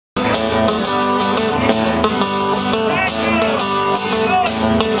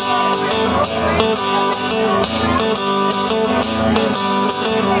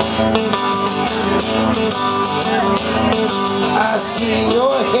I see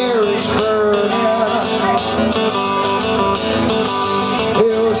your hair is burning,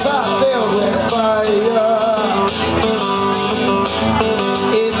 hills are filled with fire.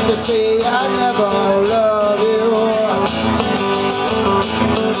 If they say I never love you,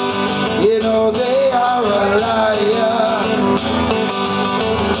 you know they are a liar.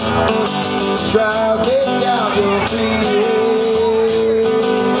 Driving down your freeway,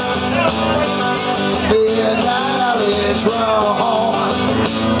 midnight is wrong.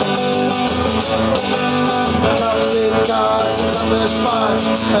 Comes in cars and number spots,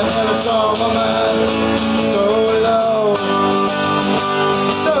 I never saw my man so low,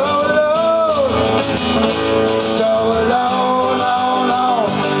 so low, so low, low, low,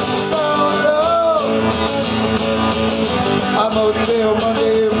 so low. I'm a real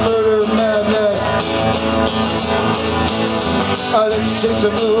Monday murder madness. I let you take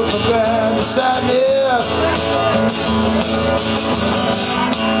some move from bad to sadness.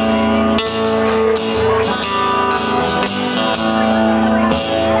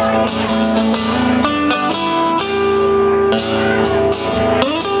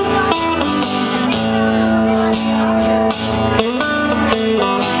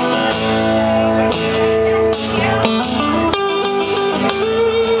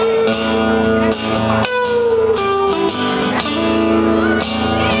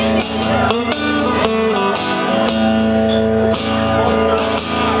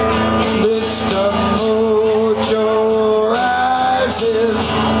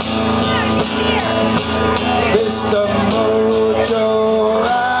 Mr.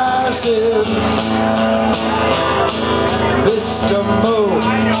 Mojo rising, Mr.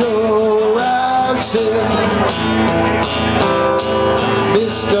 Mojo rising,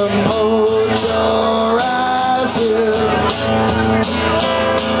 Mr. Mojo rising.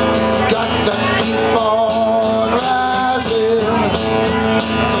 Got to keep on rising.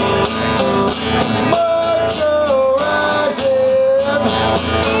 Mojo rising,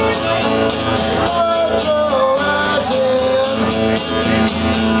 Mojo rising.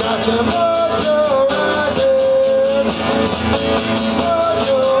 Got the mojo rising,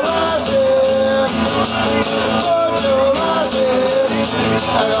 mojo rising, mojo rising.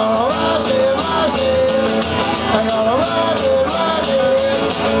 I gotta rise it, I gotta ride it,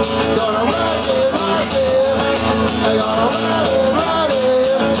 gonna rise it, I gotta ride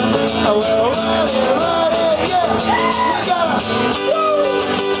it, I will ride it, yeah, I gotta, woo,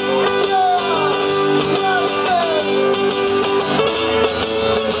 yeah, rise it.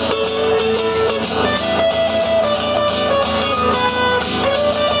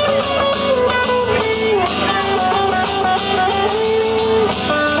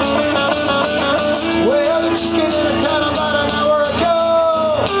 Well, just getting into town about an hour ago.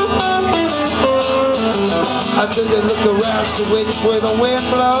 I took a look around, see which way the wind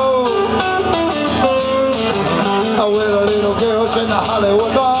blows. With a little girls in the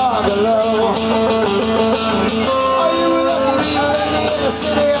Hollywood bungalow. Are you a lucky lady in the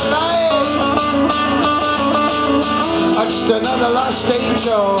city of light? Or just another lost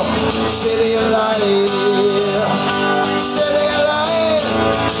angel? City of light, city of light,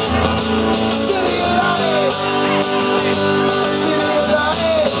 city of light.